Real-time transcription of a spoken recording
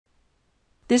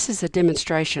This is a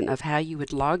demonstration of how you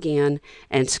would log in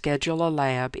and schedule a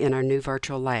lab in our new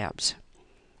virtual labs.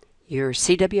 Your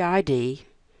CWID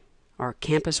or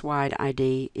campus-wide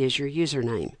ID is your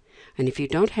username, and if you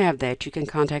don't have that, you can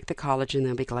contact the college and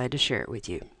they'll be glad to share it with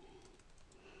you.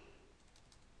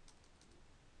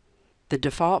 The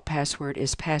default password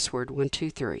is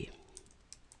password123,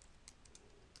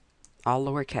 all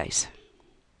lowercase.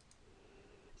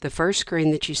 The first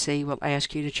screen that you see will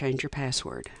ask you to change your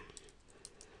password.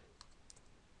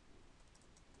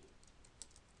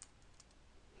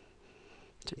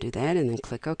 So do that and then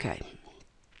click OK.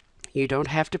 You don't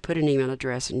have to put an email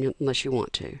address unless you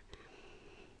want to.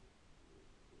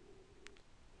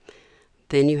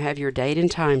 Then you have your date and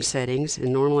time settings,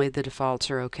 and normally the defaults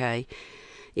are okay.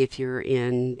 If you're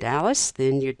in Dallas,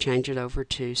 then you'd change it over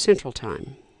to Central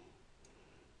Time.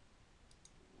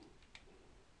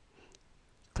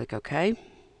 Click OK.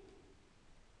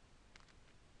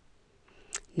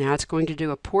 Now it's going to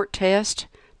do a port test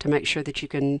to make sure that you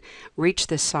can reach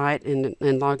this site and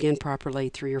log in properly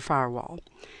through your firewall.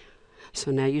 So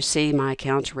now you see my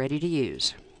account's ready to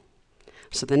use.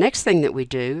 So the next thing that we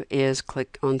do is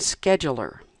click on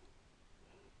Scheduler.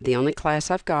 The only class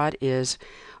I've got is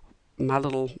my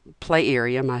little play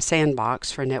area, my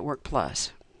sandbox for Network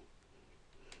Plus.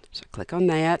 So click on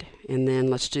that, and then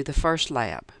let's do the first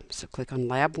lab. So click on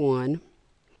Lab 1.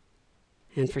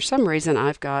 And for some reason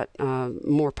I've got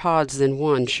more pods than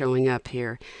one showing up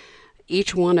here.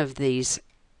 Each one of these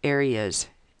areas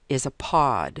is a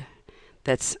pod.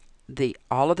 That's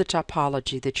all of the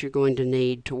topology that you're going to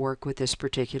need to work with this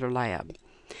particular lab.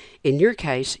 In your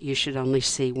case, you should only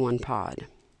see one pod.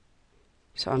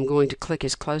 So I'm going to click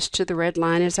as close to the red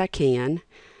line as I can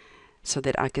so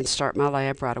that I can start my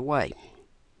lab right away.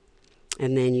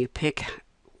 And then you pick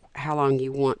how long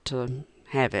you want to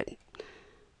have it.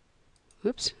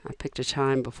 Oops, I picked a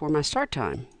time before my start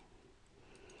time.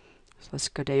 So let's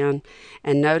go down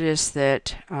and notice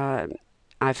that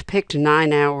I've picked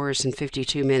 9 hours and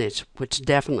 52 minutes, which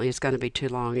definitely is going to be too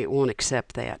long. It won't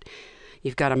accept that.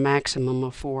 You've got a maximum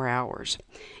of 4 hours.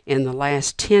 And the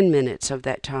last 10 minutes of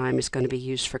that time is going to be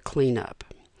used for cleanup.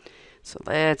 So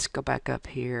let's go back up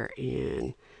here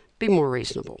and be more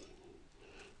reasonable.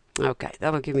 Okay,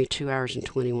 that'll give me 2 hours and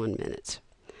 21 minutes.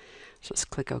 So let's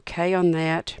click OK on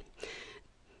that.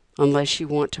 Unless you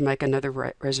want to make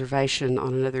another reservation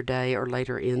on another day or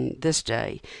later in this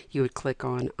day, you would click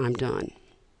on I'm done.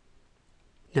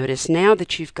 Notice now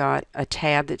that you've got a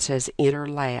tab that says Enter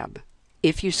Lab.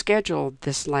 If you scheduled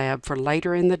this lab for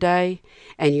later in the day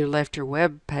and you left your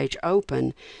web page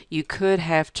open, you could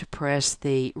have to press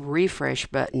the refresh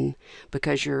button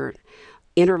because your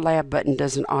Enter Lab button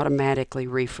doesn't automatically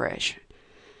refresh.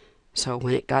 So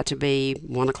when it got to be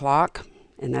 1 o'clock,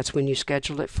 and that's when you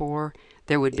scheduled it for,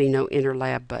 there would be no Enter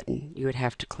Lab button. You would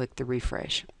have to click the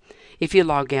refresh. If you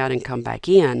log out and come back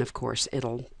in, of course,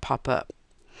 it'll pop up.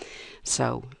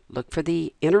 So look for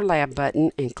the Enter Lab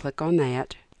button and click on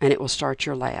that, and it will start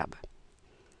your lab.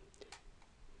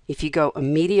 If you go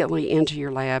immediately into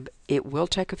your lab, it will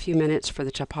take a few minutes for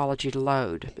the topology to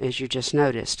load, as you just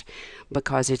noticed,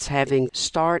 because it's having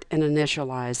start and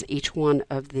initialize each one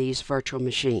of these virtual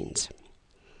machines.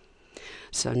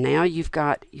 So now you've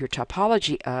got your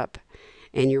topology up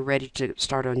and you're ready to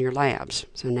start on your labs.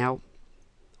 So now,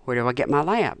 where do I get my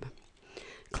lab?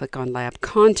 Click on Lab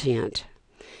Content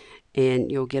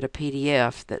and you'll get a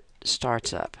PDF that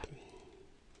starts up.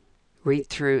 Read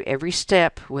through every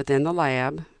step within the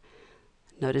lab.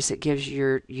 Notice it gives you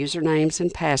your usernames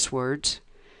and passwords,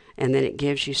 and then it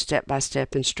gives you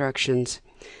step-by-step instructions.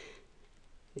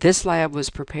 This lab was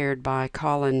prepared by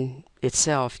Colin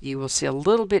itself. You will see a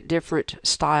little bit different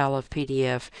style of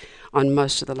PDF on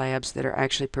most of the labs that are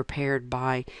actually prepared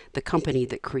by the company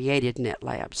that created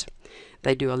NetLabs.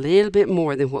 They do a little bit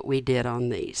more than what we did on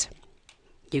these.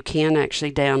 You can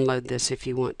actually download this if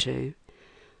you want to.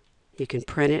 You can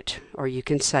print it or you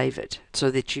can save it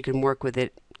so that you can work with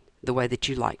it the way that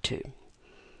you like to.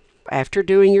 After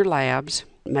doing your labs,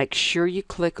 make sure you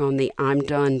click on the I'm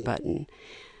Done button.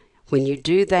 When you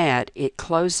do that, it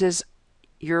closes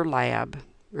your lab,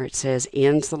 or it says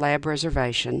ends the lab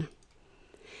reservation,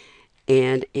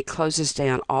 and it closes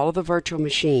down all of the virtual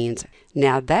machines.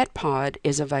 Now that pod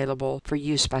is available for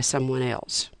use by someone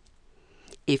else.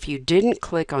 If you didn't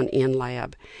click on End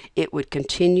Lab, it would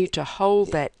continue to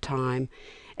hold that time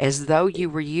as though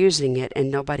you were using it and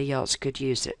nobody else could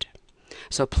use it.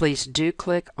 So please do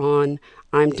click on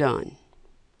I'm Done.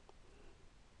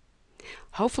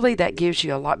 Hopefully that gives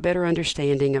you a lot better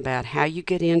understanding about how you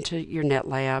get into your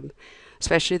NetLab,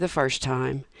 especially the first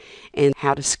time, and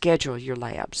how to schedule your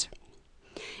labs.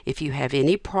 If you have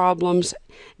any problems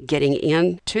getting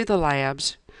into the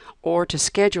labs or to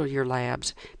schedule your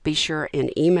labs, be sure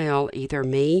and email either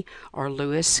me or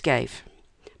Louis Scaife.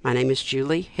 My name is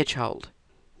Julie Hitchhold.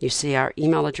 You see our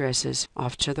email addresses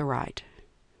off to the right.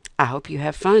 I hope you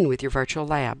have fun with your virtual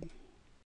lab.